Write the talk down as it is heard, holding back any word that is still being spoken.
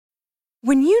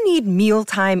When you need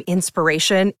mealtime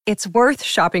inspiration, it's worth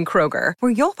shopping Kroger,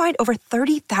 where you'll find over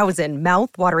 30,000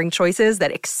 mouth-watering choices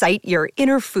that excite your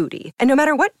inner foodie. And no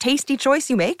matter what tasty choice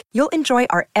you make, you'll enjoy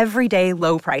our everyday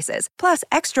low prices, plus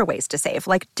extra ways to save,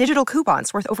 like digital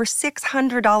coupons worth over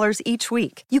 $600 each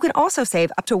week. You can also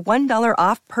save up to $1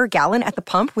 off per gallon at the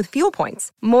pump with fuel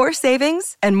points. More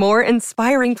savings and more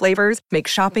inspiring flavors make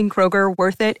shopping Kroger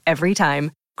worth it every time.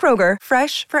 Kroger,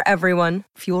 fresh for everyone.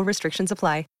 Fuel restrictions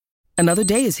apply. Another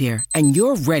day is here, and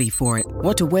you're ready for it.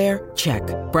 What to wear? Check.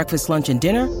 Breakfast, lunch, and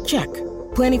dinner? Check.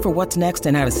 Planning for what's next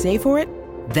and how to save for it?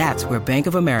 That's where Bank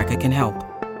of America can help.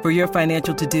 For your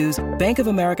financial to-dos, Bank of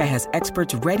America has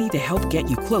experts ready to help get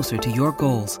you closer to your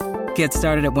goals. Get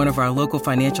started at one of our local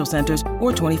financial centers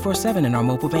or 24/7 in our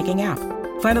mobile banking app.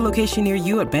 Find a location near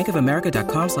you at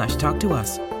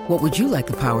bankofamerica.com/talktous. What would you like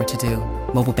the power to do?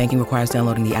 Mobile banking requires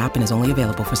downloading the app and is only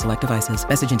available for select devices.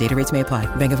 Message and data rates may apply.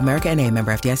 Bank of America N.A.,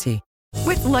 member FDIC.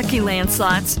 With Lucky Land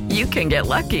Slots, you can get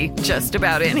lucky just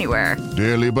about anywhere.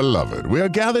 Dearly beloved, we are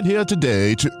gathered here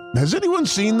today to... Has anyone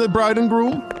seen the bride and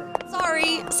groom?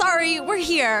 Sorry, we're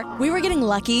here. We were getting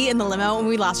lucky in the limo and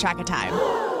we lost track of time.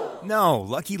 No,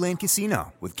 Lucky Land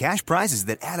Casino, with cash prizes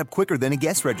that add up quicker than a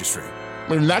guest registry.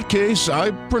 In that case,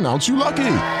 I pronounce you lucky.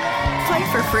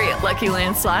 Play for free at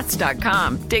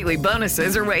LuckyLandSlots.com. Daily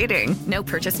bonuses are waiting. No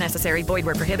purchase necessary. Void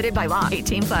where prohibited by law.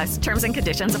 18+. Terms and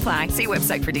conditions apply. See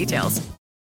website for details.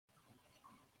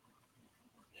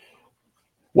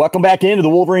 Welcome back into the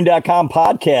Wolverine.com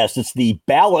podcast. It's the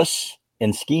Balas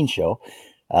and Skene show.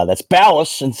 That's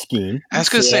Balas and Skene. I was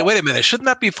going to say, wait a minute. Shouldn't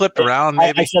that be flipped around?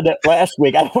 Maybe I said that last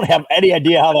week. I don't have any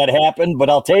idea how that happened, but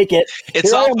I'll take it.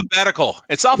 It's alphabetical.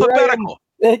 It's alphabetical.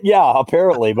 Yeah,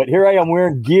 apparently. But here I am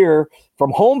wearing gear from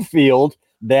Home Field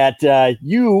that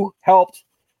you helped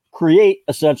create,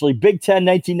 essentially. Big Ten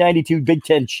 1992 Big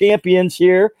Ten champions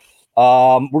here.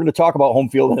 We're going to talk about Home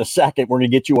Field in a second. We're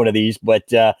going to get you one of these. But,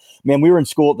 man, we were in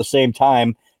school at the same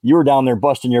time. You were down there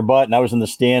busting your butt, and I was in the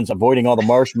stands avoiding all the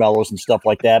marshmallows and stuff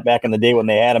like that back in the day when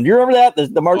they had them. Do you remember that?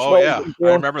 The marshmallows? Oh, yeah.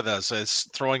 I remember this. It's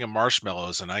throwing in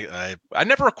marshmallows, and I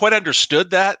never quite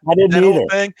understood that. I didn't either. Whole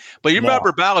thing. But you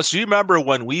remember, Balas, do you remember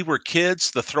when we were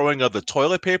kids, the throwing of the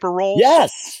toilet paper rolls?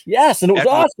 Yes, and it was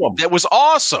awesome. It was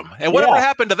awesome. And whatever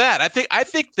happened to that? I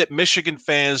think that Michigan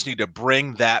fans need to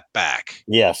bring that back.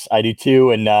 Yes, I do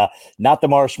too, and not the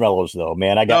marshmallows, though,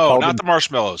 man. Not the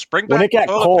marshmallows. Bring back the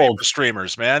toilet paper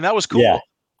streamers, man. That was cool. Yeah.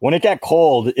 When it got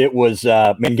cold, it was,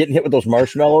 getting hit with those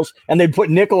marshmallows, and they'd put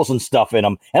nickels and stuff in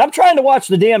them. And I'm trying to watch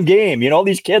the damn game. You know,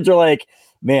 these kids are like,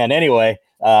 man, anyway,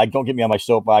 don't get me on my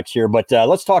soapbox here, but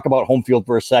let's talk about Home Field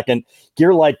for a second.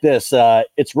 Gear like this,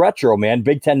 it's retro, man.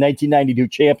 Big Ten 1992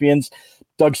 champions.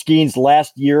 Doug Skene's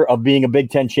last year of being a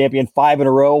Big Ten champion, 5 in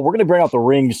a row. We're going to bring out the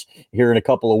rings here in a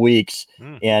couple of weeks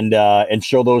and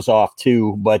show those off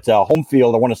too. But Home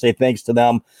Field, I want to say thanks to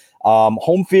them.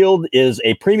 Home Field is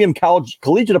a premium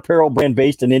collegiate apparel brand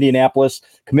based in Indianapolis.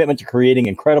 Commitment to creating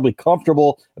incredibly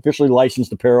comfortable, officially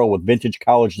licensed apparel with vintage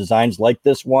college designs like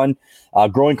this one. A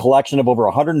growing collection of over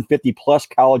 150 plus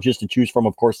colleges to choose from.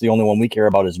 Of course, the only one we care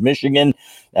about is Michigan.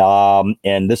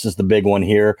 And this is the big one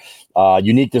here.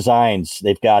 Unique designs.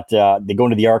 They go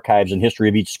into the archives and history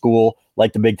of each school,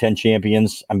 like the Big Ten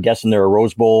champions. I'm guessing there are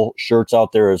Rose Bowl shirts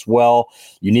out there as well.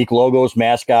 Unique logos,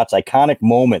 mascots, iconic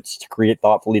moments to create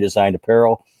thoughtfully designed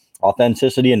apparel.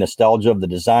 Authenticity and nostalgia of the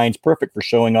designs, perfect for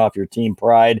showing off your team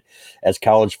pride as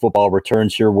college football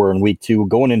returns here. We're in week 2,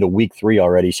 going into week 3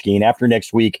 already, Skene. After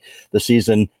next week,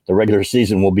 the regular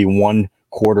season will be 1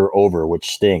 quarter over, which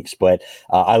stinks. But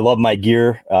I love my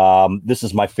gear. This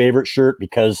is my favorite shirt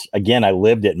because, again, I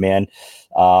lived it, man.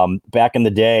 Back in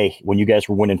the day when you guys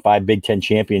were winning 5 Big Ten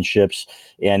championships,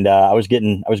 and I was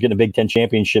getting a Big Ten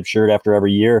championship shirt after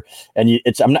every year. And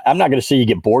I'm not going to say you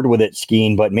get bored with it,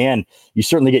 Skene, but man, you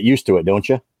certainly get used to it, don't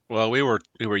you? Well, we were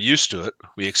used to it.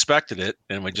 We expected it,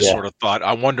 and we just sort of thought,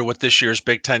 I wonder what this year's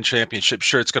Big Ten championship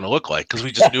shirt's going to look like, because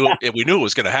we just knew we knew it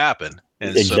was going to happen.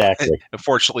 And exactly. So,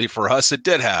 unfortunately for us, it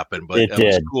did happen, but it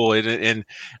was cool. And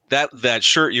that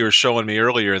shirt you were showing me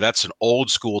earlier, that's an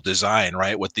old school design,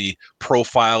 right? With the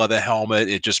profile of the helmet,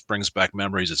 it just brings back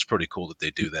memories. It's pretty cool that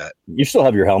they do that. You still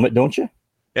have your helmet, don't you?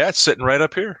 Yeah, it's sitting right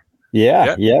up here.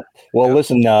 Yeah. Well,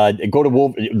 listen, go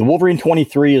to the Wolverine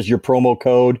 23 is your promo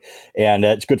code, and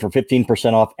it's good for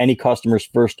 15% off any customer's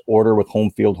first order with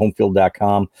Home Field,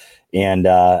 homefield.com. And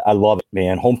I love it,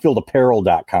 man.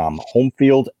 Homefieldapparel.com,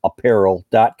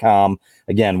 homefieldapparel.com.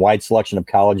 Again, wide selection of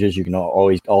colleges. You can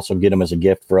always also get them as a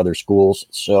gift for other schools.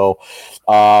 So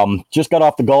just got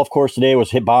off the golf course today.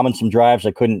 Was bombing some drives.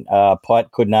 I couldn't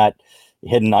putt, could not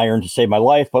hit an iron to save my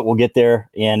life, but we'll get there.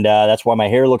 And that's why my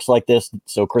hair looks like this.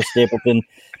 So Chris Stapleton,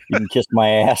 You can kiss my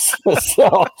ass.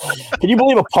 So, can you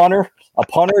believe a punter? A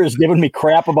punter is giving me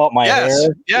crap about my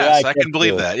hair. Yes, I can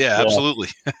believe that. Yeah, absolutely.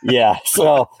 Yeah.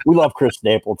 So we love Chris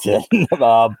Stapleton.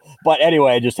 But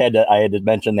anyway, I had to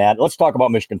mention that. Let's talk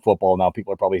about Michigan football now.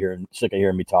 People are probably sick of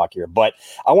hearing me talk here, but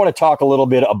I want to talk a little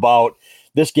bit about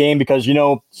this game because,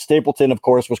 Stapleton, of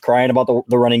course, was crying about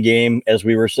the running game as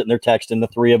we were sitting there texting, the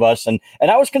three of us. And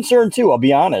I was concerned, too, I'll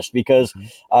be honest, because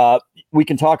we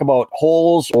can talk about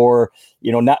holes or,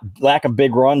 not lack of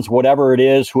big runs, whatever it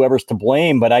is, whoever's to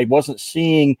blame. But I wasn't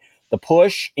seeing the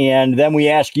push. And then we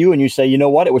ask you and you say, you know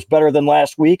what, it was better than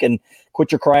last week. And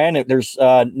quit your crying. There's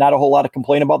not a whole lot of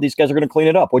complaint about. These guys are going to clean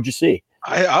it up. What'd you see?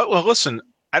 Well, listen,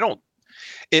 I don't.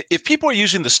 If people are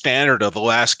using the standard of the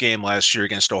last game last year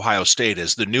against Ohio State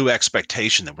as the new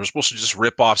expectation that we're supposed to just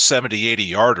rip off 70,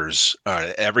 80 yarders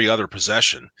every other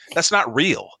possession, that's not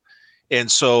real.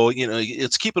 And so,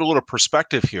 let's keep it a little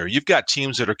perspective here. You've got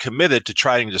teams that are committed to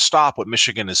trying to stop what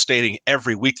Michigan is stating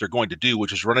every week they're going to do,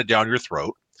 which is run it down your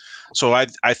throat. So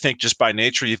I think just by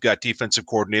nature, you've got defensive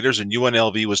coordinators, and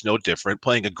UNLV was no different,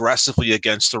 playing aggressively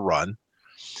against the run.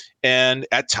 And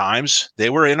at times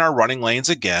they were in our running lanes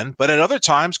again, but at other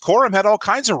times Corum had all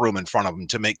kinds of room in front of them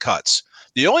to make cuts.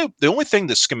 The only thing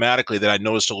that schematically that I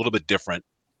noticed a little bit different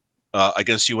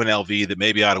against UNLV that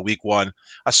maybe out of week one,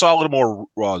 I saw a little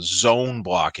more zone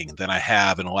blocking than I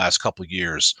have in the last couple of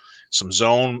years. Some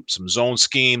zone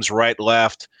schemes, right,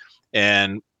 left,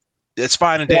 and it's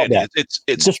fine and dandy.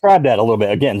 It's describe that a little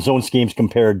bit again. Zone schemes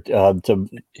compared to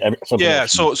something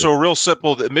else. So real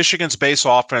simple. Michigan's base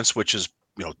offense, which is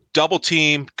double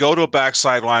team, go to a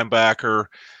backside linebacker,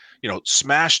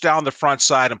 smash down the front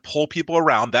side and pull people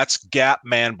around. That's gap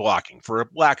man blocking, for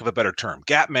lack of a better term.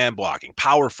 Gap man blocking,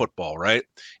 power football, right?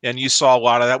 And you saw a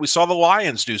lot of that. We saw the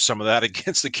Lions do some of that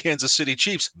against the Kansas City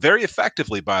Chiefs very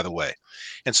effectively, by the way.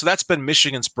 And so that's been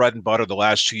Michigan's bread and butter the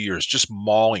last 2 years, just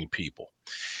mauling people.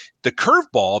 The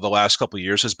curveball the last couple of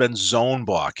years has been zone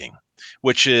blocking,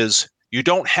 which is you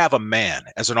don't have a man.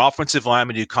 As an offensive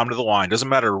lineman, you come to the line. Doesn't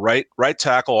matter right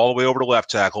tackle all the way over to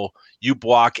left tackle. You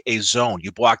block a zone.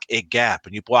 You block a gap,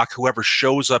 and you block whoever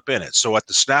shows up in it. So at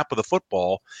the snap of the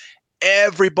football,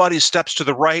 everybody steps to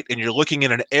the right, and you're looking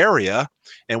in an area,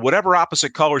 and whatever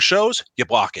opposite color shows, you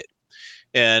block it.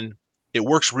 And it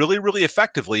works really, really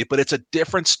effectively, but it's a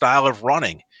different style of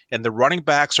running. And the running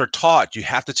backs are taught you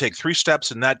have to take 3 steps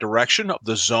in that direction of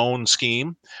the zone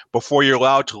scheme before you're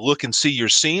allowed to look and see your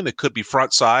seam. It could be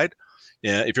front side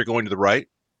if you're going to the right.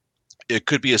 It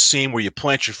could be a seam where you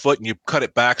plant your foot and you cut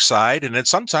it backside. And then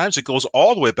sometimes it goes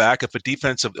all the way back if the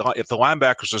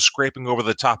linebackers are scraping over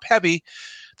the top heavy,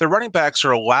 the running backs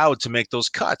are allowed to make those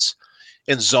cuts.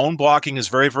 And zone blocking is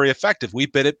very, very effective. We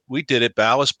did it,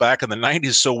 Balas, back in the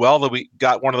 90s so well that we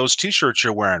got one of those T-shirts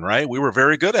you're wearing, right? We were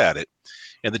very good at it.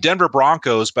 And the Denver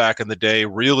Broncos back in the day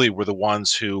really were the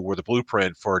ones who were the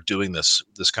blueprint for doing this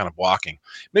kind of blocking.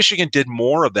 Michigan did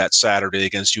more of that Saturday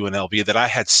against UNLV that I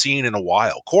had seen in a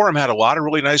while. Corum had a lot of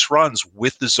really nice runs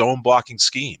with the zone blocking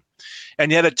scheme.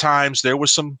 And yet at times there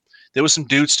was some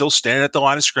dudes still standing at the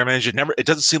line of scrimmage. It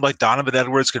doesn't seem like Donovan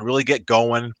Edwards can really get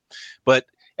going. But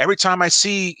every time I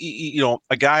see,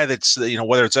 a guy that's,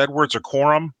 whether it's Edwards or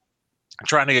Corum,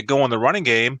 trying to get going in the running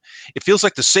game, it feels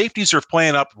like the safeties are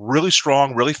playing up really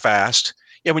strong, really fast.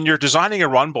 And when you're designing a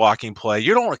run blocking play,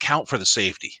 you don't account for the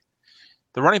safety.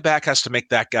 The running back has to make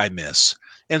that guy miss.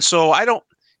 And so I don't,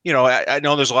 I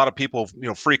know there's a lot of people,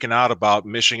 freaking out about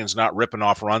Michigan's not ripping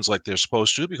off runs like they're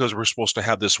supposed to because we're supposed to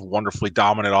have this wonderfully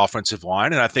dominant offensive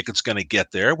line. And I think it's going to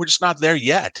get there. We're just not there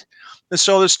yet. And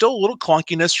so there's still a little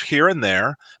clunkiness here and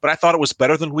there, but I thought it was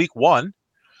better than week one.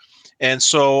 And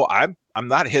so I'm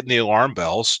not hitting the alarm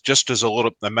bells. Just as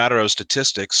a matter of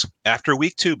statistics, after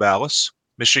week 2, Balas,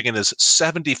 Michigan is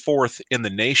 74th in the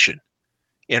nation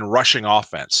in rushing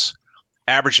offense,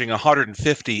 averaging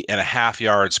 150.5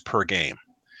 yards per game.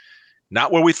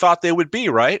 Not where we thought they would be,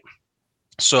 right?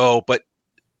 So, but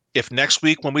if next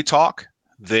week when we talk,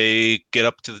 they get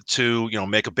up to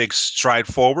make a big stride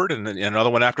forward and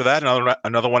another one after that,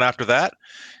 another one after that,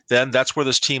 then that's where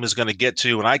this team is going to get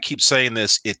to. And I keep saying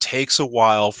this, it takes a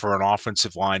while for an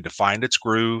offensive line to find its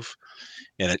groove.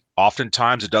 And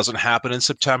oftentimes it doesn't happen in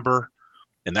September.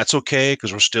 And that's okay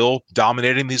because we're still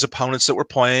dominating these opponents that we're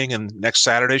playing. And next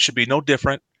Saturday should be no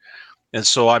different. And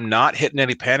so I'm not hitting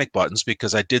any panic buttons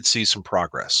because I did see some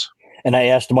progress. And I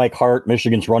asked Mike Hart,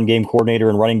 Michigan's run game coordinator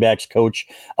and running backs coach,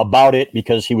 about it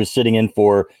because he was sitting in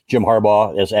for Jim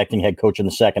Harbaugh as acting head coach in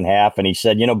the second half. And he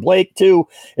said, Blake, too,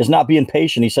 is not being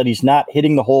patient. He said he's not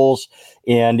hitting the holes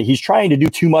and he's trying to do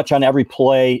too much on every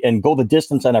play and go the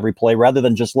distance on every play rather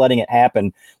than just letting it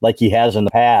happen like he has in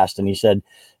the past. And he said,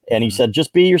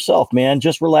 just be yourself, man.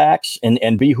 Just relax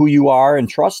and be who you are and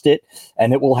trust it,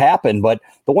 and it will happen. But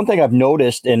the one thing I've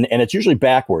noticed, and it's usually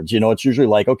backwards, it's usually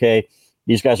like, okay,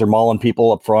 these guys are mauling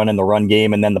people up front in the run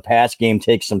game, and then the pass game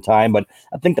takes some time. But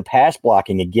I think the pass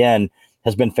blocking, again,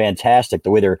 has been fantastic.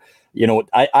 The way they're,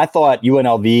 I thought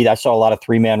UNLV, I saw a lot of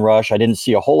 3-man rush. I didn't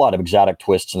see a whole lot of exotic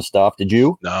twists and stuff. Did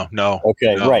you? No.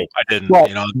 Okay, no, right. I didn't. Well,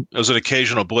 it was an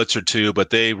occasional blitz or two,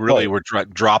 but they really were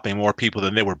dropping more people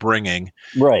than they were bringing.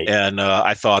 Right. And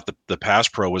I thought the pass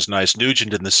pro was nice.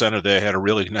 Nugent in the center, they had a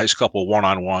really nice couple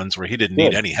one-on-ones where he didn't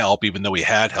need any help, even though he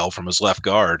had help from his left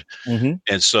guard. Mm-hmm.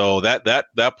 And so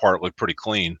that part looked pretty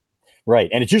clean.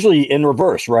 Right. And it's usually in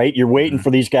reverse, right? You're waiting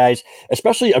for these guys,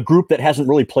 especially a group that hasn't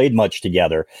really played much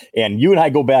together. And you and I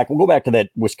we'll go back to that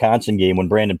Wisconsin game when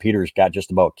Brandon Peters got just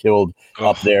about killed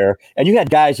up there. And you had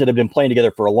guys that have been playing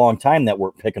together for a long time that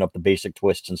weren't picking up the basic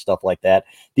twists and stuff like that.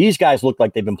 These guys look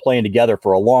like they've been playing together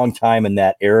for a long time in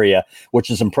that area, which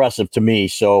is impressive to me.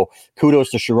 So kudos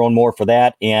to Sharon Moore for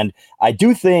that. And I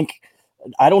do think,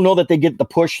 I don't know that they get the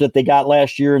push that they got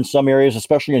last year in some areas,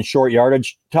 especially in short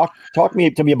yardage. Talk to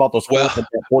me about those.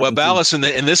 Well, Balas in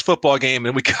this football game,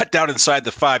 and we got down inside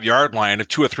the 5-yard line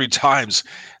 2 or 3 times.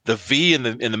 The V in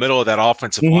the middle of that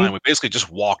offensive line, we basically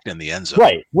just walked in the end zone.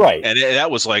 Right. And that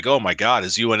was like, oh my God,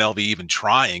 is UNLV even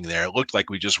trying there? It looked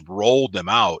like we just rolled them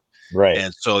out. Right.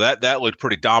 And so that looked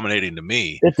pretty dominating to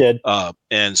me. It did.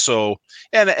 And so,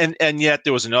 and yet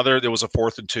there was a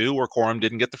 4th and 2 where Corum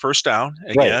didn't get the first down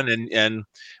again. Right. And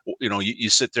you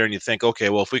sit there and you think, okay,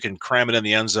 well, if we can cram it in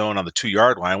the end zone on the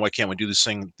 2-yard line, why can't we do the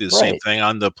same thing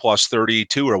on the plus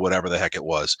 32 or whatever the heck it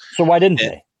was? So why didn't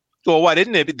they? Well, why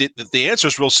didn't they? The answer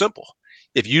is real simple.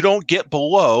 If you don't get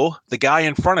below the guy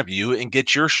in front of you and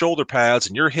get your shoulder pads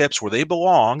and your hips where they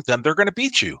belong, then they're going to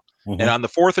beat you. Mm-hmm. And on the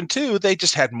 4th and 2, they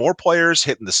just had more players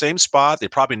hitting the same spot. They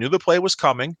probably knew the play was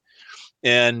coming.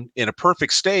 And in a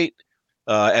perfect state,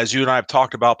 as you and I have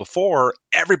talked about before,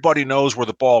 everybody knows where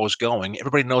the ball is going.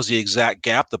 Everybody knows the exact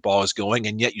gap the ball is going,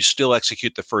 and yet you still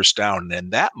execute the first down. And in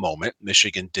that moment,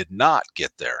 Michigan did not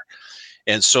get there.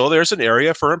 And so there's an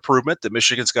area for improvement that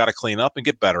Michigan's got to clean up and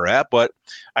get better at. But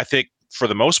I think for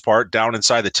the most part, down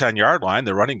inside the 10-yard line,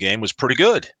 the running game was pretty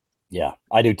good. Yeah,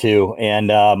 I do too. And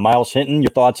Miles Hinton,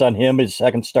 your thoughts on him, his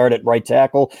second start at right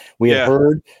tackle? We had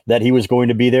heard that he was going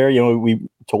to be there. We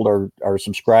told our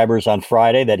subscribers on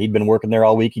Friday that he'd been working there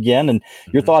all week again. And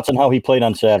your thoughts on how he played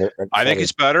on Saturday? I think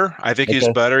he's better. He's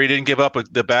better. He didn't give up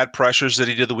the bad pressures that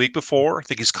he did the week before. I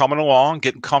think he's coming along,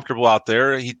 getting comfortable out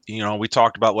there. We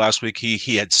talked about last week.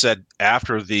 He had said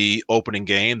after the opening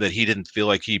game that he didn't feel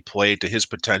like he played to his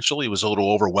potential. He was a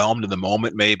little overwhelmed in the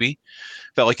moment, maybe.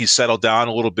 Felt like he settled down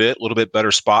a little bit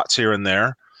better spots here and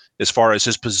there as far as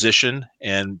his position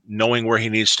and knowing where he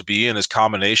needs to be in his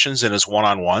combinations and his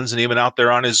one-on-ones and even out there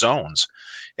on his zones.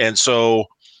 And so,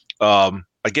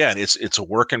 again, it's a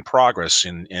work in progress.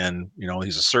 And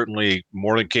he's a certainly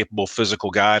more than capable physical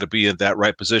guy to be in that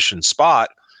right position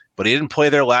spot, but he didn't play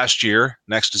there last year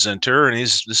next to Zinter. And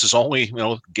this is only,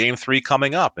 game 3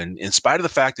 coming up. And in spite of the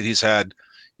fact that he's had,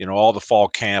 all the fall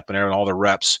camp and all the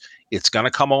reps, it's going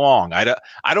to come along. I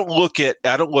don't look at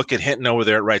Hinton over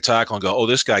there at right tackle and go, oh,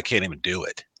 this guy can't even do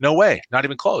it. No way, not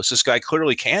even close. This guy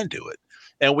clearly can do it.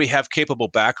 And we have capable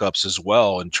backups as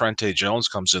well. And Trente Jones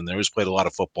comes in there, who's played a lot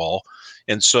of football.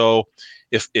 And so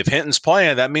if Hinton's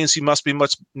playing, that means he must be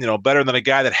much better than a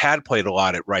guy that had played a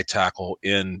lot at right tackle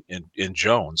in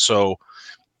Jones. So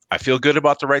I feel good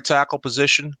about the right tackle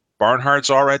position. Barnhart's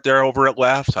all right there over at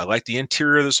left. I like the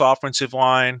interior of this offensive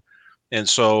line. And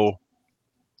so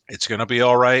it's going to be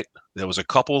all right. There was a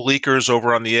couple of leakers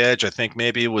over on the edge. I think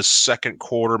maybe it was second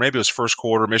quarter, maybe it was first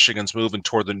quarter. Michigan's moving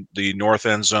toward the north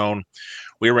end zone.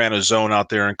 We ran a zone out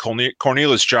there, and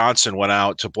Cornelius Johnson went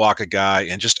out to block a guy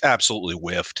and just absolutely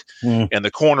whiffed. And the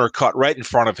corner cut right in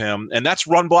front of him. And that's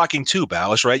run blocking too,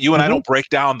 Balas, right? You and I don't break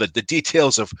down the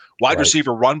details of wide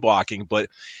receiver run blocking,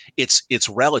 but it's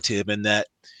relative in that,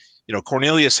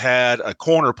 Cornelius had a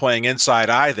corner playing inside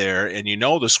eye there, and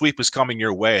the sweep is coming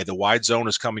your way. The wide zone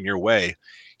is coming your way.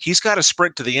 He's got to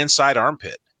sprint to the inside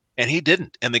armpit, and he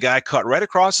didn't. And the guy cut right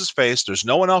across his face. There's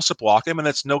no one else to block him, and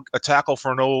it's a tackle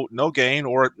for no gain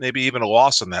or maybe even a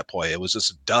loss on that play. It was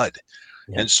just a dud.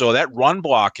 Yeah. And so that run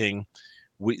blocking,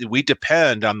 we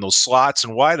depend on those slots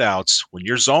and wideouts when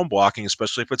you're zone blocking,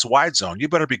 especially if it's wide zone. You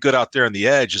better be good out there on the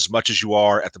edge as much as you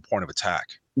are at the point of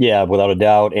attack. Yeah, without a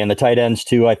doubt. And the tight ends,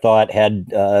 too, I thought had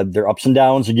their ups and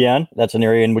downs again. That's an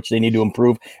area in which they need to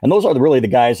improve. And those are really the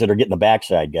guys that are getting the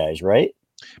backside guys, right?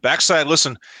 Backside,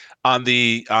 listen, on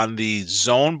the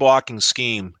zone blocking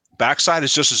scheme, backside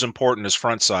is just as important as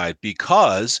front side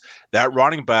because that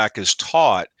running back is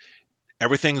taught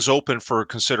everything's open for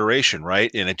consideration,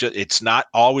 right? And it's not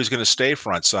always going to stay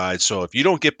front side. So if you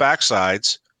don't get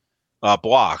backsides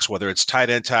blocks, whether it's tight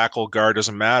end, tackle, guard,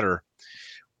 doesn't matter.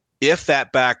 If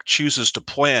that back chooses to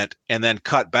plant and then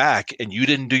cut back and you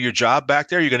didn't do your job back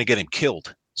there, you're going to get him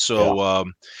killed. So,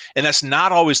 and that's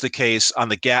not always the case on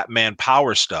the gap man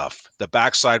power stuff. The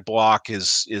backside block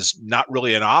is not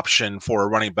really an option for a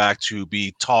running back to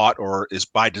be taught or is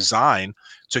by design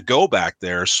to go back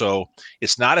there. So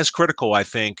it's not as critical, I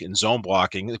think, in zone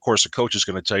blocking. Of course, the coach is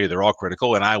going to tell you they're all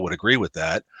critical, and I would agree with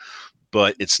that.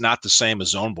 But it's not the same as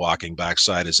zone blocking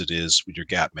backside as it is with your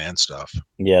gap man stuff.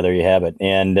 Yeah, there you have it.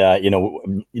 And,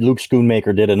 Luke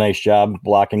Schoonmaker did a nice job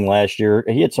blocking last year.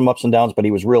 He had some ups and downs, but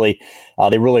he was really,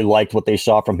 they really liked what they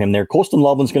saw from him there. Colston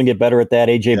Loveland's going to get better at that.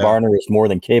 A.J. Barner is more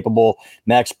than capable.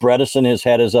 Max Bredesen has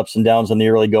had his ups and downs in the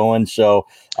early going. So,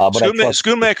 but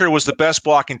Schoonmaker was the best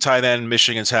blocking tight end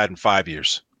Michigan's had in 5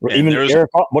 years. Even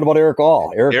Eric, what about Eric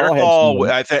All? Eric All,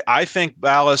 I think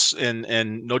Balas,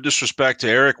 and no disrespect to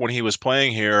Eric when he was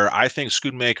playing here, I think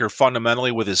Schoonmaker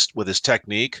fundamentally with his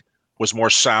technique was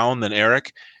more sound than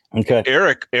Eric. Okay.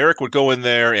 Eric would go in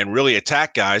there and really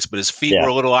attack guys, but his feet were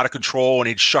a little out of control and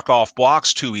he'd shuck off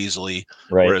blocks too easily.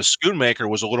 Right. Whereas Schoonmaker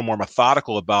was a little more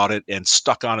methodical about it and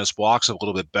stuck on his blocks a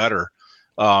little bit better.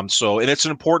 And it's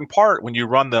an important part when you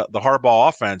run the hardball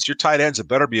offense. Your tight ends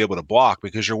better be able to block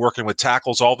because you're working with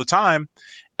tackles all the time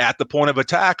at the point of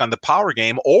attack on the power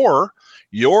game, or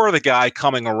you're the guy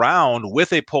coming around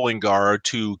with a pulling guard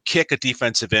to kick a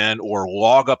defensive end or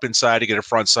log up inside to get a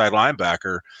front side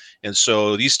linebacker. And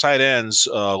so these tight ends,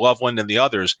 Loveland and the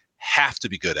others, have to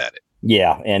be good at it.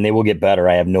 Yeah, and they will get better.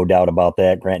 I have no doubt about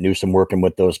that. Grant Newsome working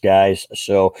with those guys.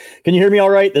 So can you hear me all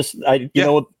right?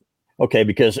 Okay,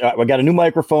 because I got a new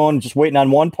microphone, just waiting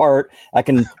on one part.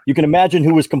 You can imagine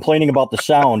who was complaining about the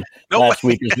sound last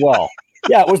week as well.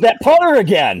 Yeah, it was that punter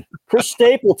again, Chris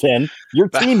Stapleton, your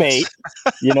teammate,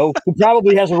 who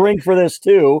probably has a ring for this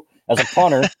too as a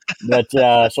punter. But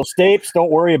so Stapes,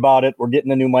 don't worry about it. We're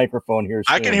getting a new microphone here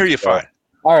soon. I can hear you fine.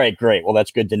 All right, great. Well,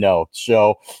 that's good to know.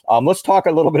 So let's talk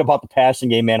a little bit about the passing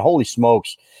game, man. Holy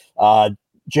smokes.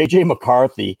 J.J.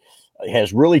 McCarthy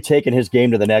has really taken his game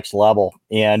to the next level.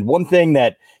 And one thing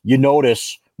that you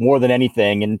notice more than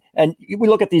anything, and we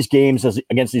look at these games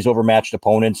against these overmatched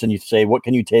opponents and you say, what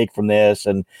can you take from this?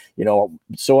 And,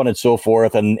 so on and so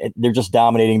forth. And they're just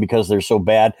dominating because they're so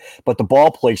bad. But the ball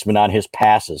placement on his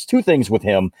passes, two things with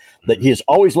him, that he is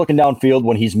always looking downfield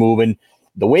when he's moving.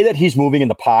 The way that he's moving in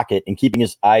the pocket and keeping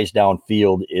his eyes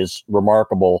downfield is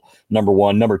remarkable, number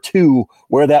one. Number two,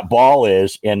 where that ball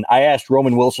is. And I asked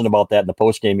Roman Wilson about that in the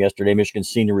postgame yesterday, Michigan's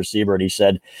senior receiver, and he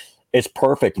said, it's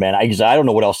perfect, man. I don't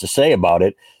know what else to say about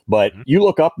it, but you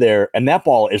look up there and that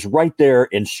ball is right there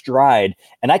in stride.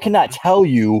 And I cannot tell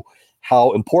you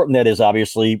how important that is,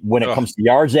 obviously, when it comes to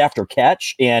yards after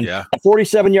catch and a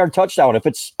 47-yard touchdown. If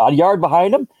it's a yard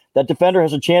behind him, that defender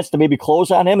has a chance to maybe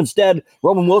close on him. Instead,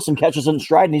 Roman Wilson catches it in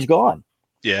stride and he's gone.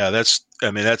 Yeah, these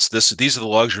are the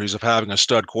luxuries of having a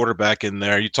stud quarterback in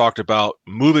there. You talked about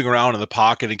moving around in the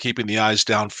pocket and keeping the eyes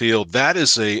downfield. That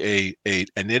is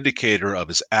an indicator of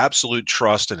his absolute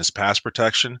trust in his pass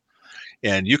protection.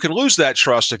 And you can lose that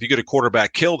trust if you get a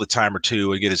quarterback killed a time or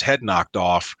two and get his head knocked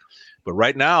off. But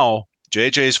right now,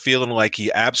 JJ's feeling like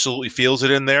he absolutely feels it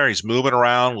in there. He's moving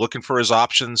around, looking for his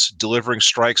options, delivering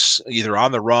strikes either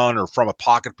on the run or from a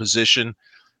pocket position,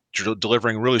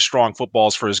 delivering really strong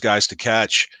footballs for his guys to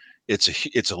catch.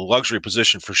 It's a luxury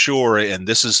position for sure, and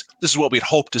this is what we'd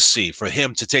hope to see for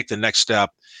him to take the next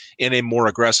step in a more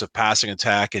aggressive passing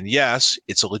attack. And yes,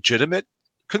 it's a legitimate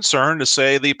concern to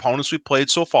say the opponents we've played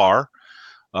so far,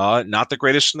 not the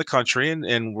greatest in the country,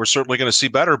 and we're certainly going to see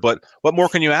better. But what more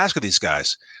can you ask of these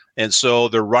guys? And so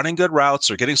they're running good routes,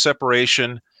 they're getting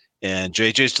separation, and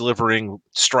JJ's delivering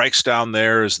strikes down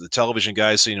there as the television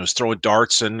guys, is throwing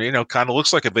darts and, kind of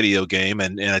looks like a video game.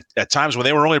 And at times when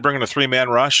they were only bringing a 3-man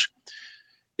rush,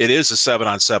 it is a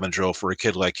 7-on-7 drill for a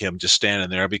kid like him just standing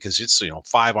there because it's,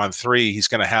 5-on-3 he's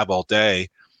going to have all day.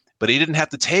 But he didn't have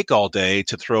to take all day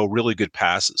to throw really good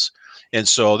passes. And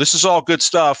so this is all good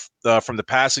stuff from the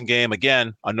passing game.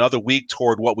 Again, another week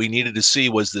toward what we needed to see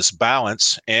was this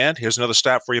balance. And here's another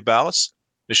stat for you, Balas.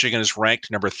 Michigan is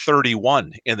ranked number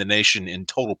 31 in the nation in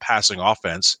total passing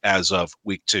offense as of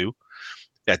week 2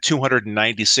 at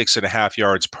 296.5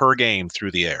 yards per game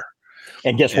through the air.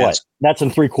 And guess what? That's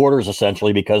in 3 quarters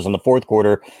essentially, because in the fourth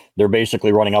quarter they're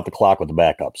basically running out the clock with the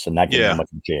backups and not giving them much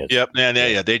of a chance.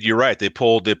 Yep. You're right. They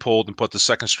pulled and put the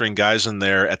second string guys in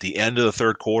there at the end of the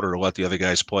third quarter to let the other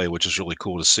guys play, which is really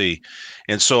cool to see.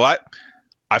 And so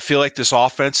I feel like this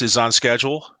offense is on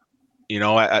schedule.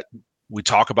 We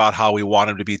talk about how we want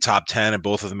them to be top 10 in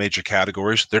both of the major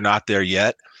categories. They're not there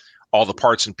yet. All the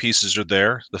parts and pieces are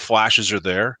there. The flashes are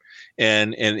there.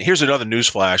 And here's another news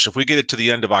flash. If we get it to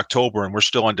the end of October and we're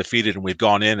still undefeated and we've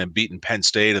gone in and beaten Penn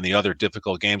State and the other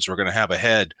difficult games we're going to have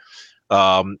ahead,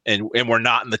 and we're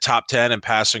not in the top 10 in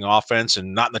passing offense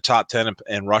and not in the top 10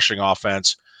 in rushing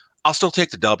offense, I'll still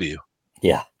take the W.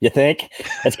 Yeah, you think?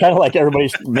 It's kind of like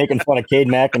everybody's making fun of Cade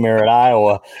McNamara at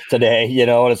Iowa today,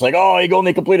 and it's like, oh, he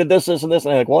only completed this, and this.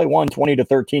 And they're like, well, he won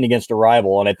 20-13 against a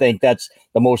rival. And I think that's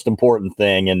the most important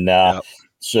thing. And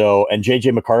and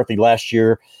J.J. McCarthy last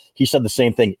year, he said the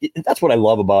same thing. That's what I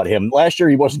love about him. Last year,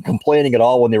 he wasn't complaining at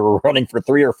all when they were running for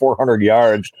 300 or 400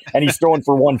 yards, and he's throwing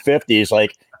for 150. He's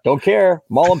like, don't care,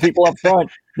 mauling people up front.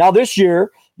 Now this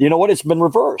year, you know what? It's been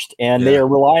reversed, and they are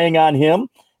relying on him.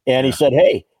 And he said,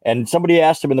 hey, and somebody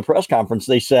asked him in the press conference,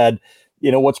 they said,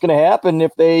 what's going to happen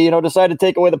if they, decide to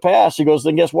take away the pass? He goes,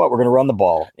 then guess what? We're going to run the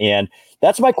ball. And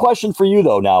that's my question for you,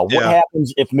 though. Now, what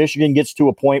happens if Michigan gets to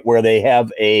a point where they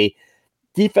have a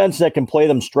defense that can play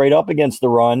them straight up against the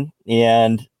run?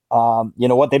 And you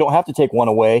know what? They don't have to take one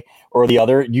away or the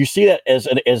other. Do you see that as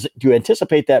do you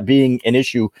anticipate that being an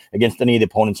issue against any of the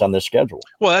opponents on this schedule?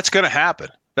 Well, that's going to happen.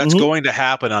 That's going to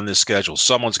happen on this schedule.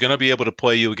 Someone's going to be able to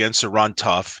play you against the run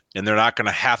tough, and they're not going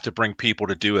to have to bring people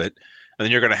to do it. And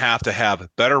then you're going to have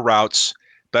better routes,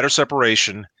 better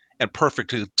separation, and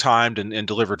perfectly timed and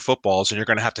delivered footballs, and you're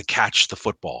going to have to catch the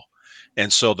football.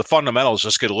 And so the fundamentals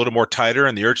just get a little more tighter,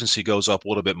 and the urgency goes up a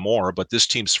little bit more, but this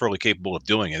team's fairly capable of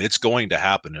doing it. It's going to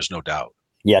happen. There's no doubt.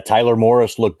 Yeah, Tyler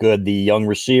Morris looked good, the young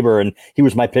receiver, and he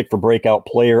was my pick for breakout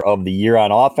player of the year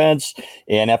on offense.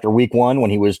 And after week 1, when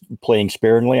he was playing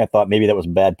sparingly, I thought maybe that was a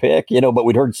bad pick, but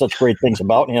we'd heard such great things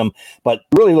about him. But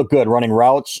really looked good running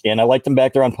routes, and I liked him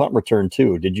back there on punt return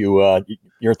too. Did you?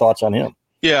 Your thoughts on him?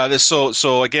 Yeah,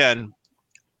 so again,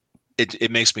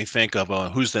 it makes me think of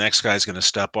who's the next guy's going to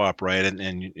step up, right?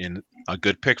 And a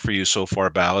good pick for you so far,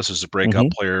 Balas, is a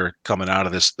breakout player coming out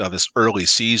of this early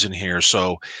season here.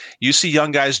 So you see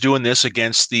young guys doing this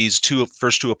against these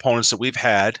first two opponents that we've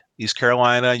had, East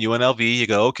Carolina, UNLV. You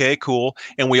go, okay, cool.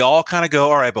 And we all kind of go,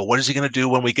 all right, but what is he going to do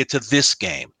when we get to this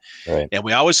game? Right. And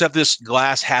we always have this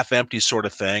glass half empty sort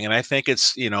of thing. And I think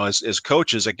it's, as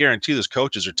coaches, I guarantee those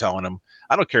coaches are telling them,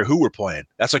 I don't care who we're playing.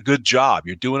 That's a good job.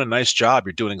 You're doing a nice job.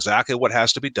 You're doing exactly what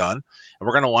has to be done. And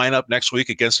we're going to line up next week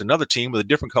against another team with a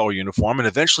different color uniform. And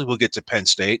eventually we'll get to Penn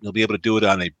State and you'll be able to do it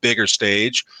on a bigger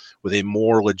stage with a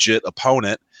more legit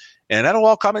opponent. And that'll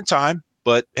all come in time.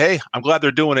 But hey, I'm glad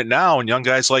they're doing it now. And young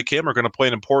guys like him are going to play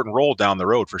an important role down the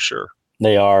road for sure.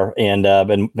 They are, and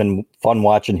been fun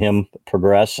watching him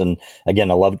progress. And again,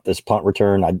 I love this punt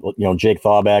return. Jake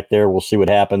Thaw back there. We'll see what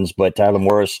happens. But Tyler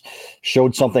Morris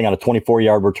showed something on a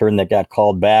 24-yard return that got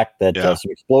called back. That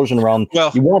some explosion around.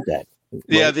 Well, you want that.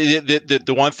 Yeah,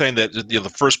 the one thing that the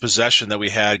first possession that we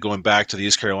had going back to the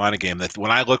East Carolina game, that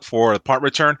when I look for a punt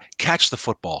return, catch the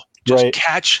football. Just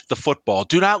catch the football.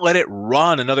 Do not let it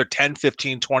run another 10,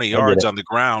 15, 20 yards on the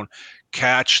ground.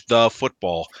 Catch the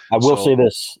football. I will say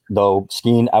this, though,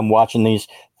 Skene, I'm watching these.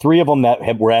 3 of them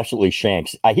that were absolutely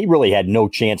shanks. He really had no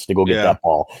chance to go get that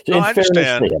ball. No, I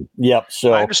understand. Yep.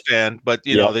 So I understand, but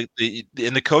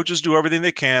the coaches do everything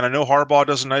they can. I know Harbaugh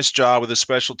does a nice job with his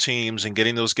special teams and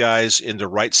getting those guys in the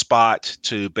right spot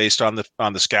based on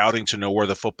the scouting to know where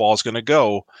the football is going to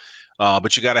go.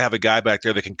 But you got to have a guy back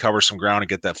there that can cover some ground and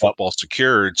get that football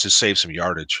secured to save some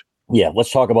yardage. Yeah,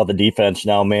 let's talk about the defense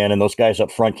now, man, and those guys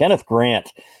up front. Kenneth Grant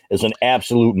is an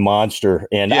absolute monster,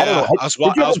 and I don't know.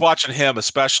 I was watching him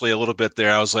especially a little bit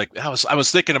there. I was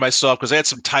thinking to myself because I had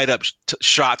some tied up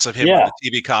shots of him on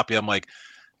the TV copy. I'm like,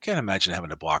 I can't imagine having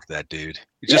to block that dude.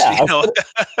 I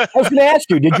was going to ask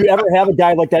you, did you ever have a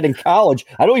guy like that in college?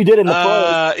 I know you did in the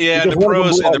pros. Yeah, in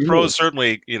the pros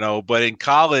certainly, but in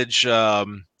college,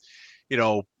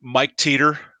 Mike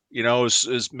Teeter.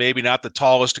 Is maybe not the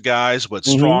tallest of guys, but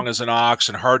strong as an ox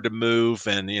and hard to move.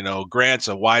 And, Grant's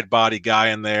a wide body guy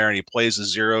in there and he plays the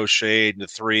 0 shade and the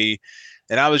 3.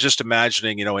 And I was just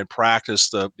imagining, in practice,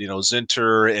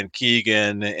 Zinter and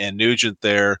Keegan and Nugent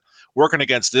there working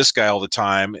against this guy all the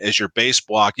time as your base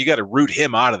block. You got to root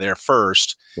him out of there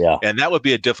first. Yeah. And that would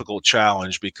be a difficult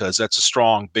challenge because that's a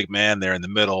strong big man there in the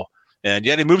middle. And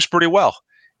yet he moves pretty well.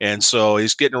 And so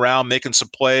he's getting around, making some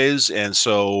plays. And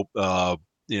so,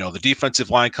 the defensive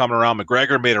line coming around.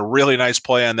 McGregor made a really nice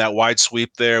play on that wide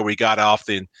sweep there. We got off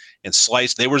and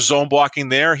sliced. They were zone blocking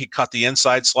there. He cut the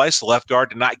inside slice. The left guard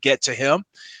did not get to him,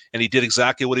 and he did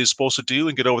exactly what he was supposed to do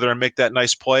and get over there and make that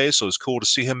nice play. So it was cool to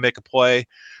see him make a play.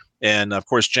 And, of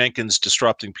course, Jenkins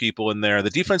disrupting people in there. The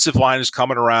defensive line is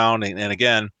coming around, and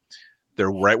again,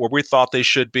 they're right where we thought they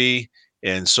should be.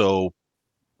 And so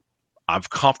I'm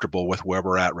comfortable with where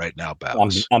we're at right now,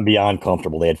 Balas. I'm beyond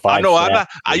comfortable. They had 5. I know. I'm not.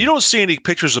 You don't see any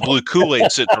pictures of blue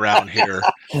Kool-Aid sitting around here.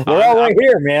 We're all right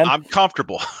here, man. I'm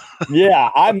comfortable.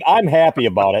 Yeah, I'm happy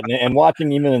about it. And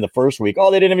watching even in the first week,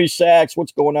 they didn't have any sacks.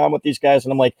 What's going on with these guys?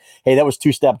 And I'm like, hey, that was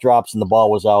 2-step drops and the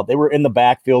ball was out. They were in the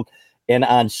backfield. And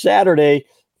on Saturday,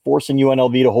 forcing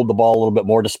UNLV to hold the ball a little bit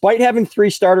more, despite having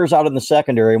 3 starters out in the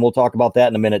secondary. And we'll talk about that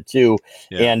in a minute too.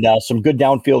 Yeah. And some good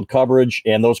downfield coverage.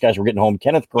 And those guys were getting home.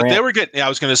 Kenneth Grant. But they were getting, I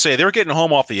was going to say, they were getting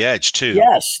home off the edge too.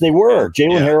 Yes, they were.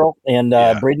 Jalen Harrell and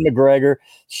Braden McGregor.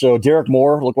 So Derek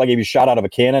Moore looked like he was shot out of a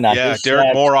cannon.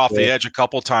 Derek Moore off the edge a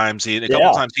couple times. A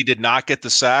couple times he did not get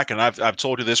the sack. And I've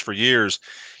told you this for years.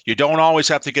 You don't always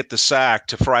have to get the sack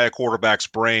to fry a quarterback's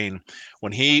brain.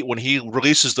 When he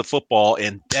releases the football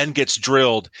and then gets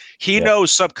drilled, he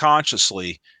knows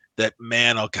subconsciously that,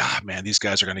 these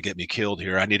guys are going to get me killed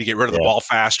here. I need to get rid of the ball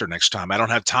faster next time. I don't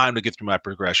have time to get through my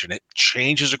progression. It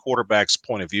changes a quarterback's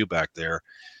point of view back there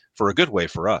for a good way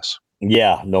for us.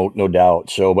 Yeah, no doubt.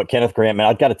 So, but Kenneth Grant, man,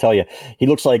 I've got to tell you, it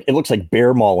looks like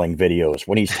bear mauling videos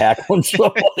when he's tackling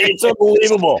somebody. It's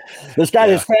unbelievable. This guy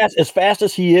is as fast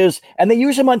as he is, and they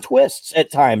use him on twists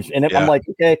at times. And I'm like,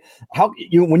 okay,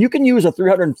 when you can use a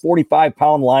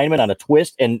 345-pound lineman on a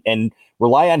twist and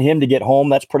rely on him to get home,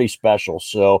 that's pretty special.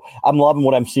 So I'm loving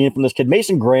what I'm seeing from this kid.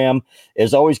 Mason Graham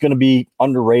is always going to be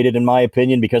underrated in my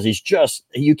opinion because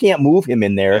you can't move him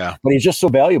in there, but he's just so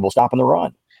valuable stopping the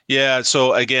run. Yeah,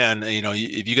 so again,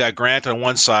 if you got Grant on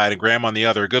one side and Graham on the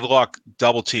other, good luck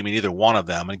double teaming either one of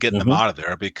them and getting them out of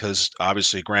there because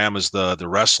obviously Graham is the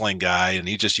wrestling guy and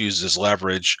he just uses his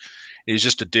leverage. He's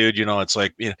just a dude, it's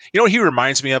like, what he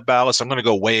reminds me of, Balas? I'm going to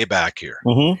go way back here.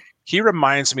 He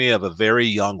reminds me of a very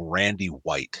young Randy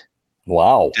White.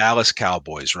 Wow. Dallas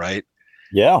Cowboys, right?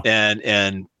 Yeah.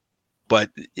 But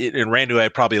Randy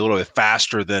White probably a little bit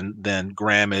faster than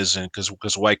Graham is and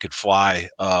because White could fly.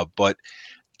 But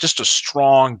just a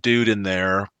strong dude in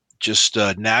there, just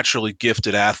a naturally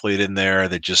gifted athlete in there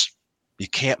that just, you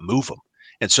can't move them.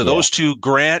 And so those two,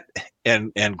 Grant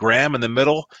and Graham in the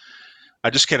middle,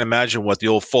 I just can't imagine what the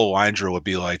old full line drill would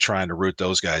be like trying to root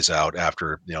those guys out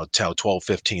after, 12,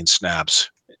 15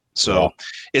 snaps. So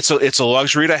it's a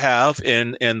luxury to have.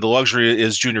 And the luxury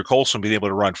is Junior Colson being able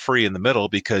to run free in the middle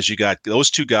because you got those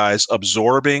two guys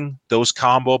absorbing those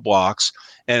combo blocks.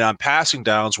 And on passing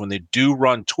downs, when they do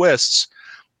run twists,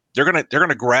 they're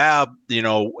gonna grab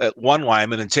at one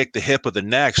lineman and take the hip of the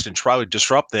next and try to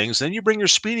disrupt things. Then you bring your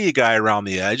speedy guy around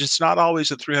the edge. It's not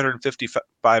always a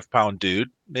 355-pound dude,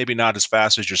 maybe not as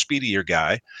fast as your speedier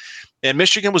guy. And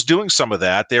Michigan was doing some of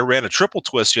that. They ran a triple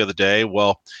twist the other day.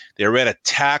 Well, they ran a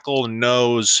tackle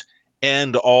nose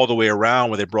end all the way around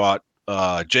where they brought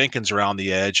Jenkins around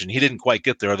the edge, and he didn't quite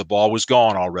get there. The ball was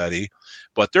gone already.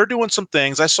 But they're doing some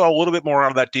things. I saw a little bit more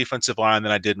out of that defensive line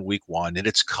than I did in week 1, and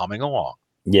it's coming along.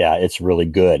 Yeah, it's really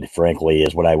good, frankly,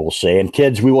 is what I will say. And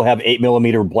kids, we will have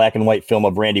 8mm black and white film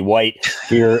of Randy White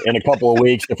here in a couple of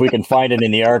weeks if we can find it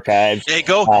in the archives. Hey,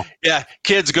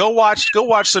 kids, go watch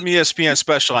some ESPN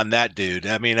special on that dude.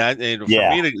 I mean,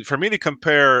 for me to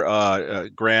compare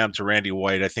Graham to Randy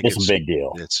White, I think it's a big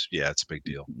deal. It's a big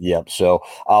deal. Yep. So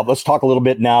let's talk a little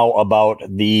bit now about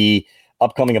the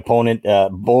upcoming opponent,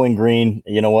 Bowling Green.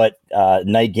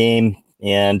 Night game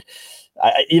and.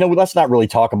 Let's not really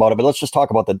talk about it, but let's just talk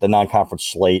about the non-conference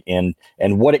slate and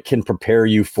what it can prepare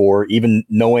you for, even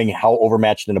knowing how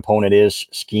overmatched an opponent is.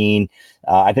 Skene,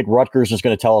 I think Rutgers is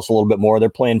going to tell us a little bit more. They're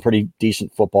playing pretty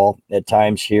decent football at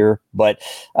times here, but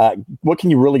what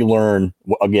can you really learn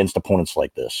against opponents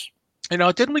like this?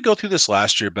 Didn't we go through this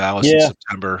last year, Balas, in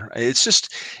September? It's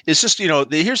just, here's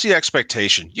the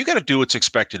expectation. You got to do what's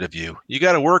expected of you. You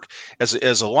got to work as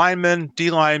a lineman,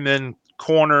 D lineman,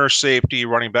 corner, safety,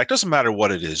 running back, doesn't matter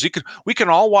what it is. We can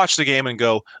all watch the game and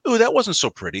go, ooh, that wasn't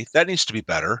so pretty. That needs to be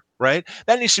better, right?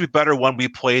 That needs to be better when we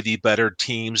play the better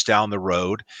teams down the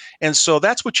road. And so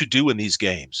that's what you do in these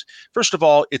games. First of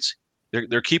all,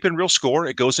 they're keeping real score.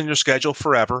 It goes in your schedule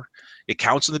forever. It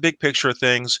counts in the big picture of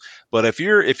things. But if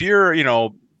you're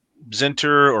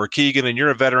Zinter or Keegan, and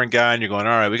you're a veteran guy, and you're going,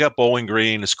 all right, we got Bowling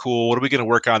Green. It's cool. What are we going to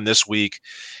work on this week?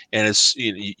 And it's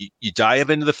you dive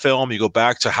into the film. You go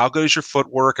back to how good is your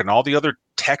footwork and all the other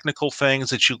technical things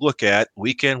that you look at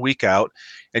week in, week out.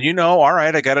 And all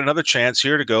right, I got another chance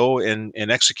here to go and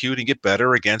execute and get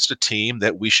better against a team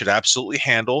that we should absolutely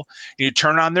handle. And you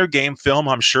turn on their game film.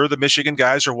 I'm sure the Michigan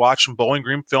guys are watching Bowling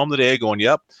Green film today going,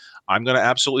 yep, I'm going to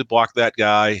absolutely block that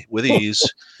guy with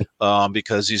ease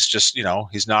because he's just,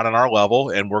 he's not on our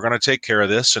level, and we're going to take care of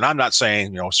this. And I'm not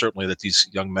saying, certainly that these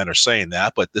young men are saying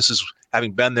that, but this is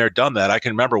having been there, done that. I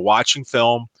can remember watching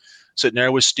film, sitting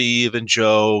there with Steve and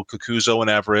Joe, Kukuzo and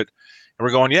Everett, and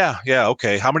we're going, yeah,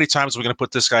 okay. How many times are we going to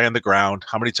put this guy on the ground?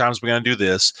 How many times are we going to do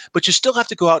this? But you still have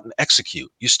to go out and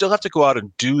execute. You still have to go out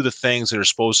and do the things that are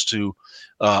supposed to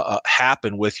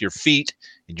happen with your feet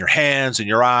and your hands and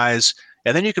your eyes.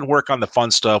 And then you can work on the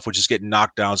fun stuff, which is getting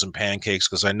knockdowns and pancakes,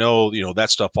 because I know, that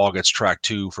stuff all gets tracked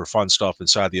too for fun stuff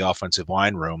inside the offensive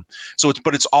line room. So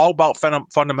it's all about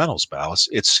fundamentals, Balas.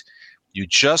 You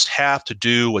just have to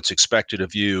do what's expected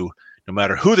of you, no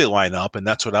matter who they line up, and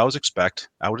that's what I would expect.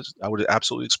 I would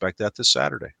absolutely expect that this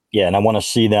Saturday. Yeah, and I want to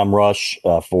see them rush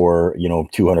for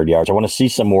 200 yards. I want to see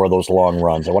some more of those long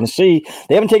runs. I want to see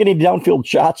they haven't taken any downfield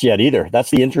shots yet either.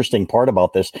 That's the interesting part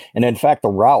about this. And in fact, the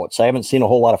routes, I haven't seen a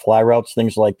whole lot of fly routes,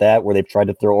 things like that, where they've tried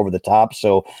to throw over the top.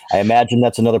 So I imagine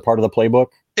that's another part of the playbook.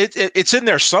 It's in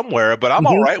there somewhere, but I'm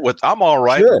all right with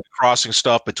with crossing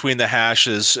stuff between the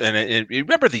hashes. And you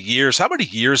remember the years? How many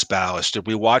years, Balas, did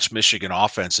we watch Michigan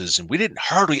offenses and we didn't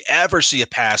hardly ever see a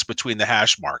pass between the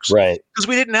hash marks? Right, because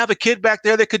we didn't have a kid back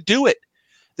there that could do it,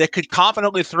 that could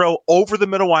confidently throw over the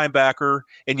middle linebacker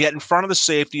and yet in front of the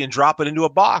safety and drop it into a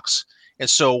box. And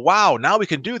so, wow, now we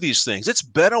can do these things. It's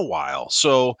been a while,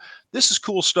 so this is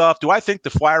cool stuff. Do I think the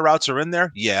fly routes are in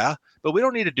there? Yeah. But we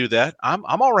don't need to do that. I'm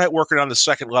all right working on the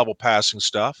second level passing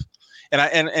stuff.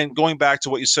 And going back to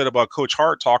what you said about Coach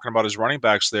Hart talking about his running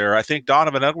backs there, I think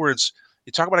Donovan Edwards,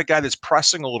 you talk about a guy that's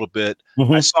pressing a little bit.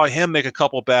 I saw him make a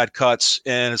couple bad cuts,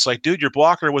 and it's like, dude, your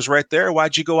blocker was right there.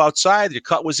 Why'd you go outside? Your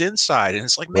cut was inside. And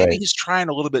it's like, maybe he's trying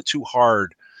a little bit too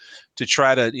hard to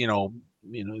try to,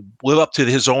 live up to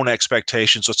his own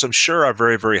expectations, which I'm sure are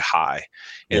very, very high.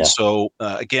 And so,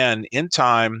 again, in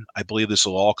time, I believe this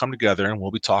will all come together, and we'll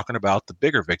be talking about the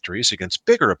bigger victories against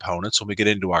bigger opponents when we get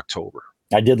into October.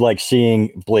 I did like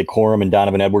seeing Blake Corum and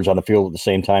Donovan Edwards on the field at the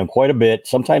same time quite a bit,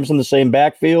 sometimes in the same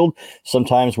backfield,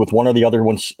 sometimes with one or the other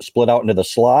one split out into the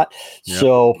slot. Yep.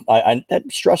 So that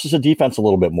stresses the defense a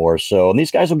little bit more. So, and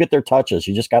these guys will get their touches.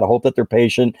 You just got to hope that they're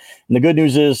patient. And the good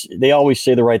news is they always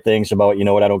say the right things about,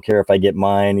 I don't care if I get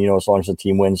mine, as long as the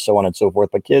team wins, so on and so forth.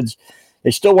 But kids,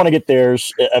 they still want to get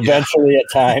theirs eventually at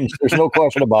times. There's no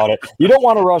question about it. You don't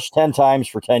want to rush 10 times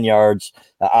for 10 yards,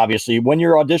 obviously, when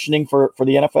you're auditioning for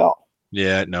the NFL.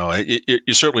 Yeah, no,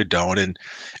 you certainly don't. And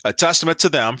a testament to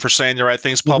them for saying the right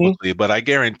things publicly. But I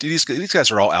guarantee these guys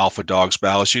are all alpha dogs,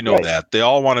 Balas. You know that. They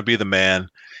all want to be the man.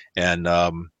 And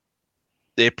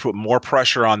they put more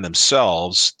pressure on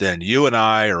themselves than you and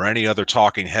I or any other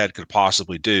talking head could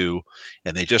possibly do.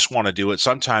 And they just want to do it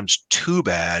sometimes too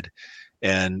bad.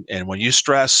 And when you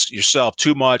stress yourself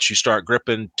too much, you start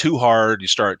gripping too hard, you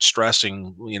start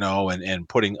stressing, and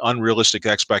putting unrealistic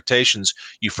expectations,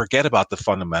 you forget about the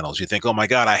fundamentals. You think, oh my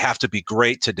God, I have to be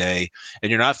great today. And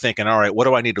you're not thinking, all right, what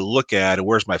do I need to look at and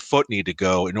where's my foot need to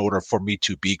go in order for me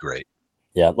to be great?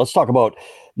 Yeah, let's talk about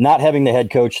not having the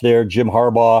head coach there, Jim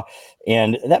Harbaugh,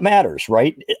 and that matters,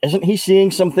 right? Isn't he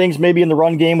seeing some things maybe in the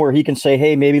run game where he can say,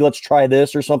 hey, maybe let's try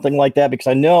this or something like that? Because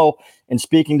I know in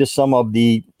speaking to some of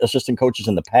the assistant coaches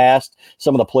in the past,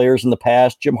 some of the players in the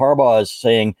past, Jim Harbaugh is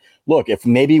saying, look, if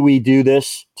maybe we do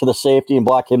this to the safety and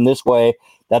block him this way,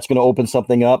 that's going to open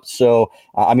something up. So,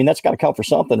 that's got to count for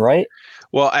something, right?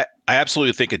 Well, I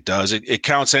absolutely think it does. It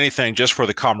counts anything just for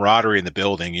the camaraderie in the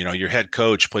building. Your head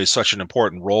coach plays such an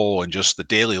important role in just the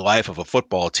daily life of a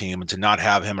football team, and to not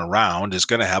have him around is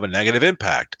going to have a negative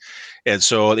impact. And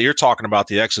so you're talking about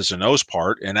the X's and O's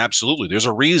part, and absolutely, there's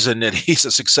a reason that he's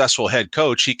a successful head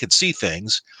coach. He can see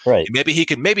things. Right. Maybe he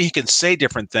can say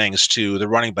different things to the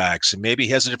running backs, and maybe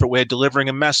he has a different way of delivering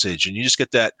a message, and you just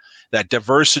get that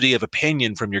diversity of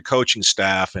opinion from your coaching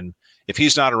staff. And if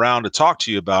he's not around to talk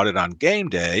to you about it on game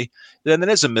day, then that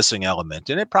is a missing element.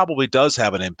 And it probably does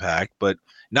have an impact, but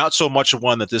not so much of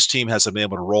one that this team hasn't been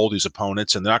able to roll these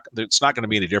opponents. And it's not going to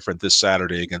be any different this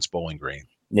Saturday against Bowling Green.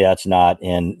 Yeah, it's not.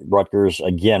 And Rutgers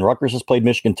has played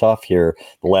Michigan tough here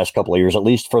the last couple of years, at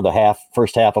least for the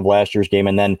first half of last year's game.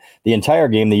 And then the entire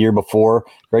game the year before.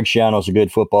 Greg Schiano's a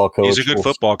good football coach. He's a good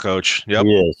football coach. Yep.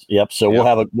 He is. Yep. So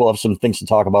we'll have some things to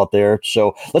talk about there.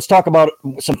 So let's talk about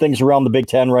some things around the Big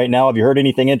Ten right now. Have you heard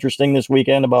anything interesting this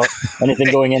weekend about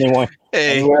anything going anywhere?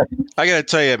 I got to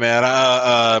tell you,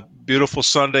 man, beautiful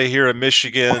Sunday here in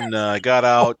Michigan. I got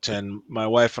out and my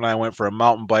wife and I went for a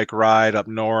mountain bike ride up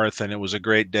north, and it was a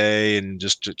great day, and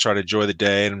just to try to enjoy the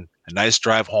day, and a nice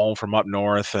drive home from up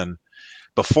north. And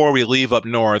before we leave up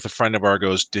north, a friend of ours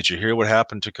goes, "Did you hear what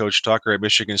happened to Coach Tucker at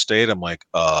Michigan State?" I'm like,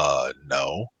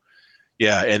 no.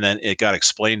 Yeah. And then it got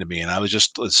explained to me, and I was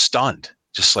just stunned.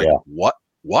 Just like, What?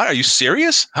 Are you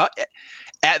serious? Huh?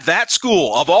 At that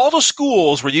school, of all the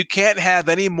schools where you can't have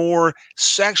any more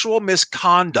sexual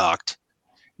misconduct,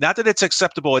 not that it's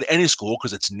acceptable at any school,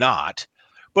 because it's not,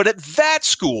 but at that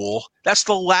school, that's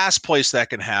the last place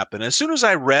that can happen. As soon as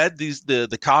I read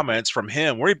the comments from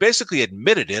him where he basically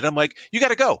admitted it, I'm like, you got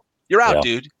to go. You're out,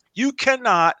 dude. You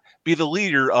cannot be the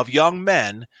leader of young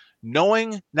men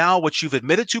knowing now what you've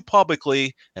admitted to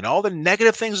publicly and all the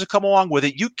negative things that come along with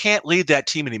it. You can't lead that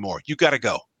team anymore. You got to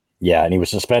go. Yeah, and he was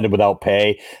suspended without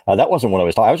pay. That wasn't what I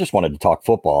was talking. I just wanted to talk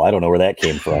football. I don't know where that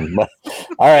came from. But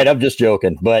all right, I'm just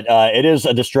joking. But it is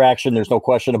a distraction. There's no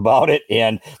question about it.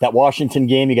 And that Washington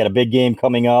game, you got a big game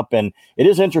coming up. And it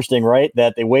is interesting, right,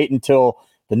 that they wait until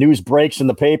the news breaks in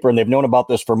the paper, and they've known about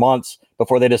this for months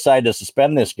before they decide to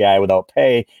suspend this guy without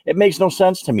pay. It makes no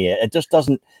sense to me. It just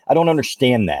doesn't. I don't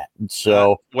understand that.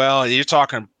 So, well, you're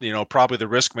talking, probably the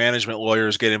risk management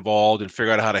lawyers get involved and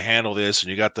figure out how to handle this, and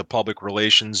you got the public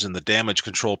relations and the damage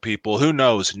control people. Who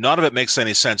knows? None of it makes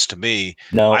any sense to me.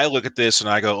 No. I look at this and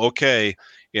I go, okay,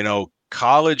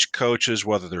 college coaches,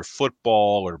 whether they're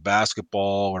football or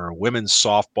basketball or women's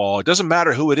softball, it doesn't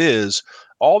matter who it is.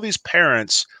 All these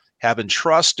parents have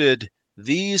entrusted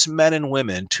these men and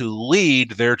women to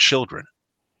lead their children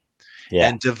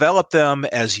and develop them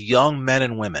as young men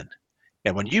and women.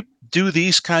 And when you do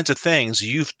these kinds of things,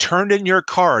 you've turned in your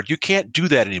card. You can't do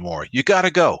that anymore. You got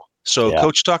to go. So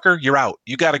Coach Tucker, you're out.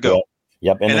 You got to go.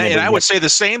 Yep. And I would say the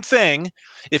same thing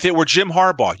if it were Jim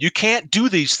Harbaugh. You can't do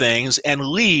these things and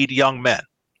lead young men.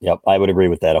 Yep, I would agree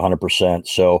with that 100%.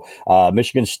 So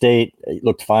Michigan State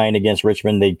looked fine against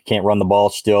Richmond. They can't run the ball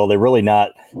still. They're really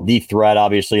not the threat,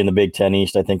 obviously, in the Big Ten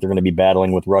East. I think they're going to be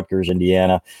battling with Rutgers,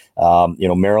 Indiana.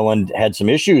 Maryland had some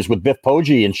issues with Biff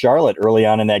Poggi in Charlotte early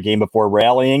on in that game before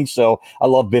rallying. So I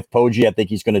love Biff Poggi. I think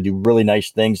he's going to do really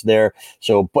nice things there.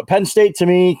 So, but Penn State, to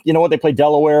me, you know what? They play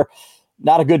Delaware.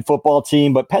 Not a good football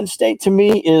team, but Penn State, to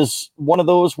me, is one of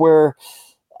those where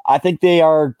I think they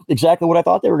are exactly what I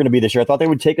thought they were going to be this year. I thought they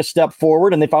would take a step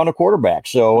forward, and they found a quarterback.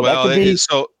 So that could be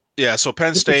so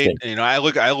Penn State. I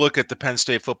look at the Penn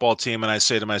State football team, and I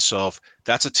say to myself,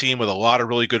 that's a team with a lot of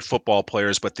really good football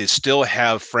players, but they still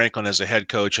have Franklin as a head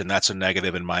coach, and that's a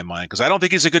negative in my mind because I don't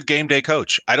think he's a good game day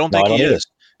coach. I don't think he is.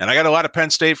 And I got a lot of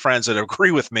Penn State friends that agree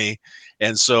with me.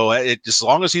 And so as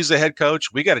long as he's the head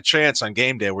coach, we got a chance on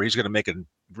game day where he's going to make a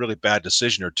really bad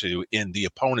decision or two in the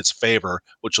opponent's favor,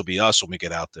 which will be us when we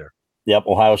get out there. Yep,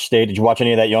 Ohio State. Did you watch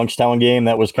any of that Youngstown game?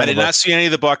 That was I did not see any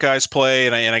of the Buckeyes play,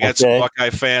 and I got some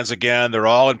Buckeye fans again. They're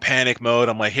all in panic mode.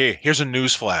 I'm like, hey, here's a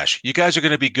news flash. You guys are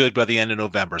going to be good by the end of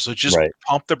November, so just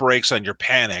pump the brakes on your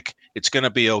panic. It's going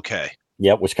to be okay.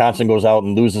 Yep, Wisconsin goes out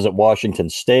and loses at Washington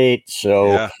State,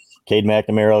 so Cade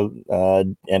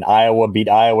McNamara and Iowa beat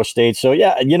Iowa State. So,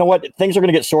 you know what? Things are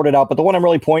going to get sorted out. But the one I'm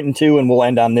really pointing to, and we'll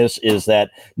end on this, is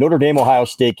that Notre Dame-Ohio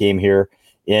State game here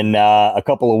in a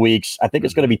couple of weeks. I think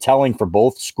it's going to be telling for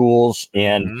both schools,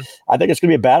 and I think it's going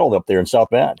to be a battle up there in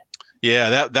South Bend. Yeah,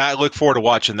 that I look forward to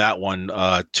watching that one.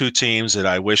 Two teams that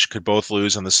I wish could both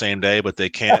lose on the same day, but they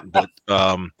can't. But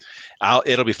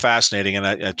it'll be fascinating. And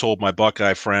I told my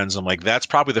Buckeye friends, I'm like, that's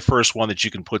probably the first one that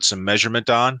you can put some measurement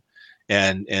on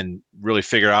and really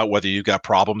figure out whether you got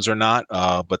problems or not.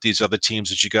 But these other teams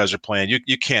that you guys are playing,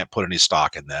 you can't put any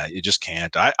stock in that. You just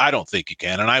can't. I don't think you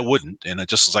can, and I wouldn't. And it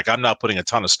just is like I'm not putting a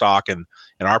ton of stock in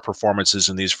our performances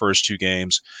in these first two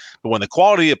games. But when the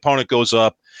quality opponent goes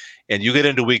up and you get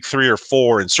into week 3 or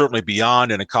 4 and certainly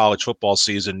beyond in a college football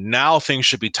season, now things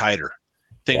should be tighter.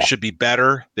 Things should be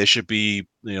better. They should be,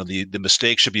 the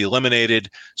mistakes should be eliminated.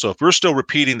 So if we're still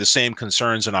repeating the same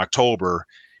concerns in October,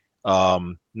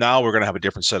 now we're going to have a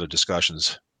different set of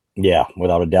discussions. Yeah,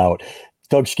 without a doubt.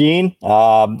 Doug Skene,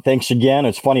 thanks again.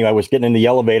 It's funny. I was getting in the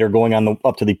elevator going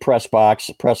up to the press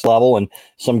level, and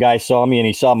some guy saw me and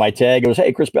he saw my tag. It was,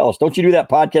 "Hey, Chris Balas, don't you do that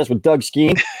podcast with Doug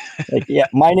Skene?" Like, yeah,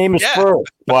 my name is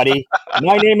first, buddy.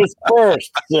 My name is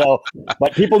first. So,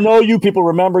 but people know you, people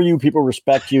remember you, people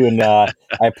respect you, and I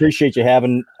appreciate you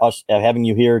having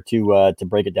you here to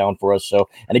break it down for us. So,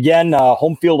 and again,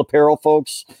 Home Field Apparel,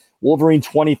 folks. Wolverine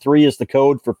 23 is the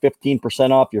code for 15%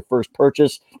 off your first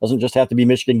purchase. Doesn't just have to be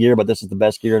Michigan gear, but this is the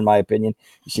best gear in my opinion.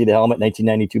 You see the helmet,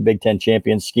 1992 Big Ten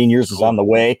champions. Skene yours is on the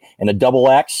way in a double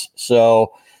X.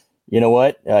 So you know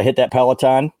what? Hit that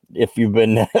Peloton if you've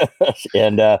been,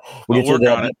 and we'll get to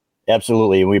that.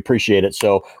 Absolutely, and we appreciate it.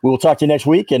 So we will talk to you next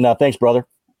week, and thanks, brother.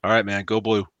 All right, man. Go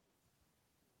Blue.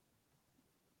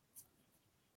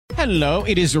 Hello,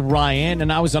 it is Ryan,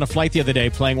 and I was on a flight the other day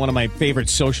playing one of my favorite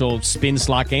social spin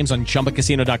slot games on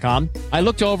ChumbaCasino.com. I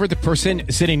looked over at the person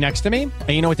sitting next to me, and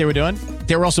you know what they were doing?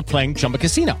 They were also playing Chumba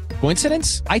Casino.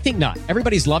 Coincidence? I think not.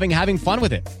 Everybody's loving having fun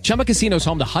with it. Chumba Casino is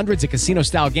home to hundreds of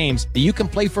casino-style games that you can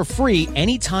play for free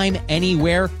anytime,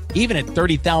 anywhere, even at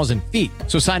 30,000 feet.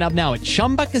 So sign up now at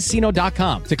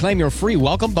ChumbaCasino.com to claim your free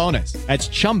welcome bonus. That's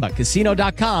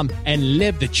ChumbaCasino.com and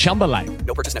live the Chumba life.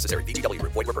 No purchase necessary. VGW.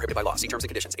 Void where prohibited by law. See terms and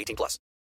conditions. 18+.